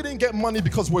 You know we didn't get money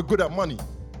because we're good at money.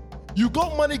 You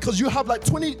got money because you have like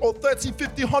 20 or 30,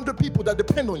 50, 100 people that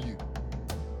depend on you.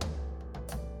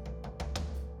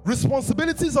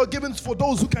 Responsibilities are given for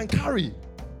those who can carry.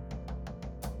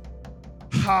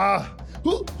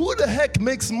 Who the heck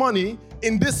makes money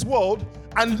in this world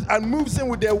and moves in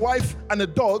with their wife and a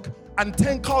dog and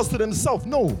 10 cars to themselves?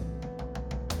 No.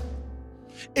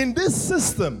 In this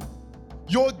system,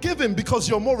 you're given because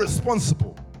you're more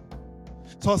responsible.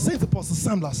 So I was saying to Pastor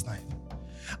Sam last night,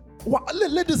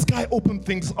 let this guy open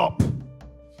things up.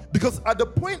 Because at the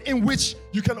point in which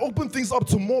you can open things up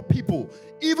to more people,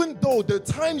 even though the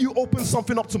time you open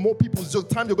something up to more people is the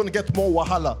time you're going to get more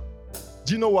wahala.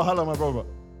 Do you know wahala, my brother?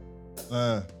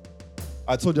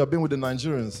 I told you I've been with the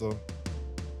Nigerians, so.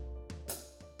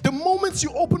 The moment you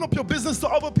open up your business to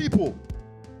other people,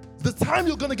 the time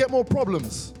you're going to get more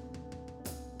problems.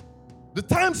 The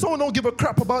time someone don't give a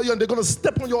crap about you and they're going to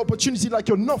step on your opportunity like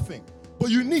you're nothing. But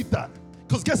you need that.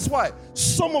 Because guess what?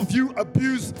 Some of you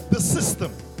abuse the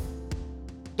system.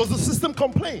 Does the system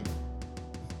complain?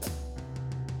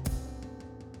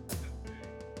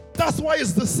 That's why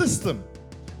it's the system.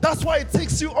 That's why it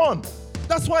takes you on.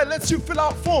 That's why it lets you fill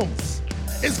out forms.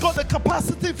 It's got the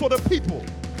capacity for the people.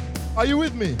 Are you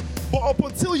with me? But up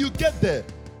until you get there,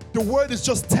 the word is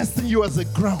just testing you as a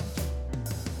ground.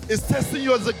 It's testing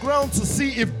you as a ground to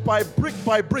see if by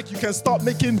brick you can start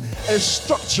making a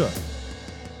structure.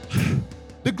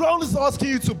 The ground is asking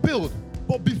you to build,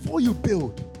 but before you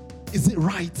build, is it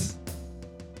right?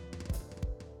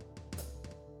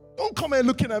 Don't come here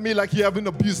looking at me like you haven't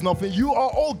abused nothing. You are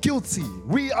all guilty.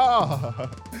 We are.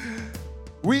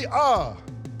 We are.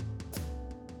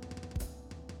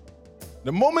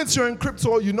 The moment you're in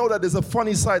crypto, you know that there's a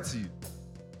funny side to you.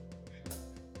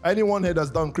 Anyone here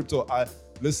that's done crypto,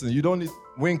 listen, you don't need,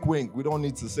 wink, wink, we don't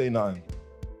need to say nothing.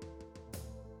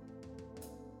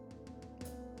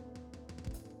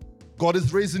 God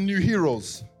is raising new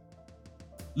heroes.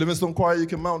 Livingstone Choir, you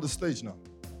can mount the stage now.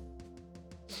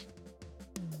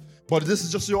 But this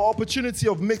is just your opportunity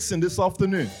of mixing this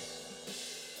afternoon.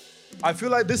 I feel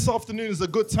like this afternoon is a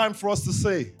good time for us to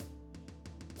say,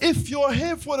 if you're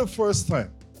here for the first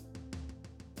time,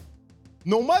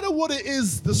 no matter what it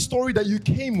is, the story that you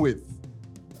came with,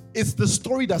 it's the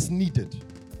story that's needed.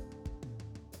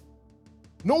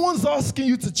 No one's asking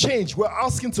you to change, we're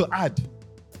asking to add.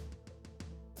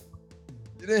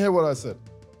 You didn't hear what I said.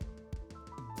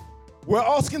 We're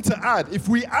asking to add. If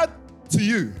we add to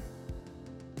you,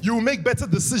 you will make better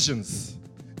decisions.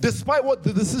 Despite what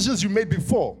the decisions you made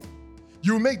before,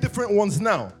 you will make different ones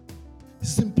now.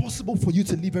 It's impossible for you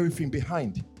to leave everything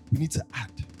behind. We need to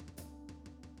add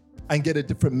and get a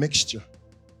different mixture.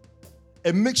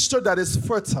 A mixture that is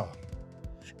fertile.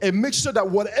 A mixture that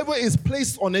whatever is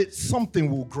placed on it, something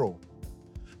will grow.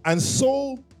 And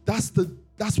so that's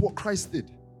what Christ did.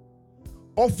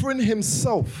 Offering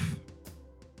himself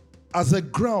as a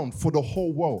ground for the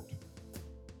whole world.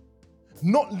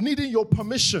 Not needing your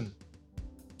permission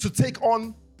to take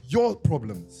on your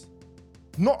problems.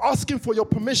 Not asking for your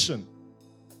permission.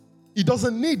 He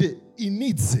doesn't need it, he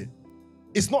needs it.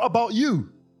 It's not about you,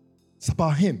 it's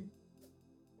about him.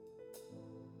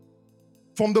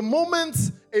 From the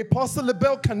moment a Pastor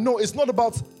LaBelle can know, it's not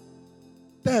about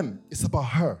them, it's about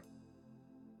her.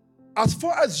 As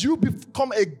far as you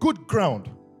become a good ground,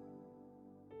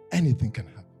 anything can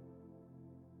happen.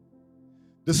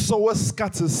 The sower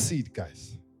scatters seed,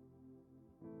 guys.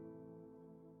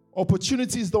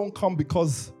 Opportunities don't come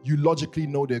because you logically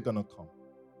know they're going to come.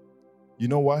 You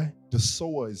know why? The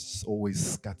sower is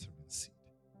always scattering seed.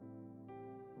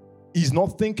 He's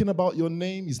not thinking about your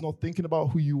name. He's not thinking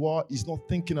about who you are. He's not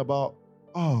thinking about,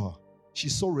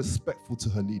 she's so respectful to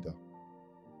her leader.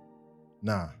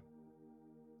 Nah.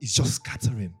 He's just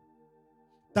scattering.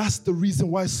 That's the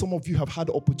reason why some of you have had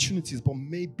opportunities, but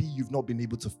maybe you've not been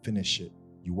able to finish it.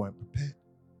 You weren't prepared.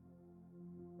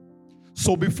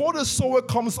 So before the sower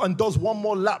comes and does one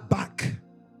more lap back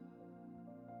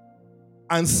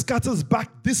and scatters back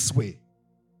this way,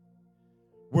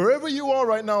 wherever you are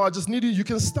right now, I just need you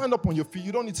can stand up on your feet.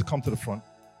 You don't need to come to the front.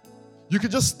 You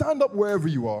can just stand up wherever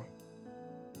you are.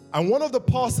 And one of the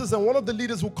pastors and one of the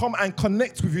leaders will come and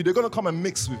connect with you. They're going to come and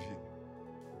mix with you.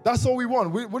 That's all we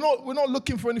want. We're not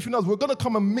looking for anything else. We're going to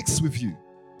come and mix with you.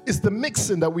 It's the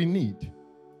mixing that we need.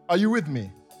 Are you with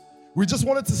me? We just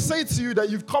wanted to say to you that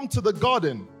you've come to the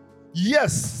garden.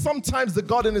 Yes, sometimes the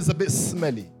garden is a bit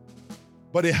smelly,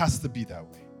 but it has to be that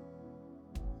way.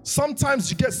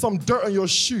 Sometimes you get some dirt on your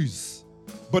shoes,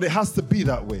 but it has to be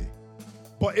that way.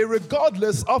 But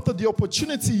irregardless, after the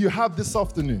opportunity you have this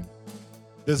afternoon,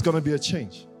 there's going to be a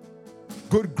change.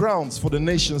 Good grounds for the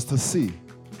nations to see.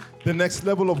 The next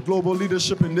level of global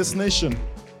leadership in this nation,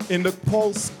 in the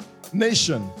Pulse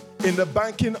nation, in the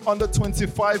banking under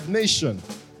 25 nation,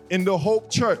 in the Hope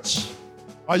Church.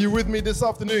 Are you with me this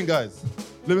afternoon, guys?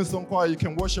 Livingstone Choir, you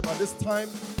can worship at this time.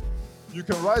 You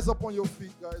can rise up on your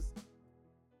feet, guys.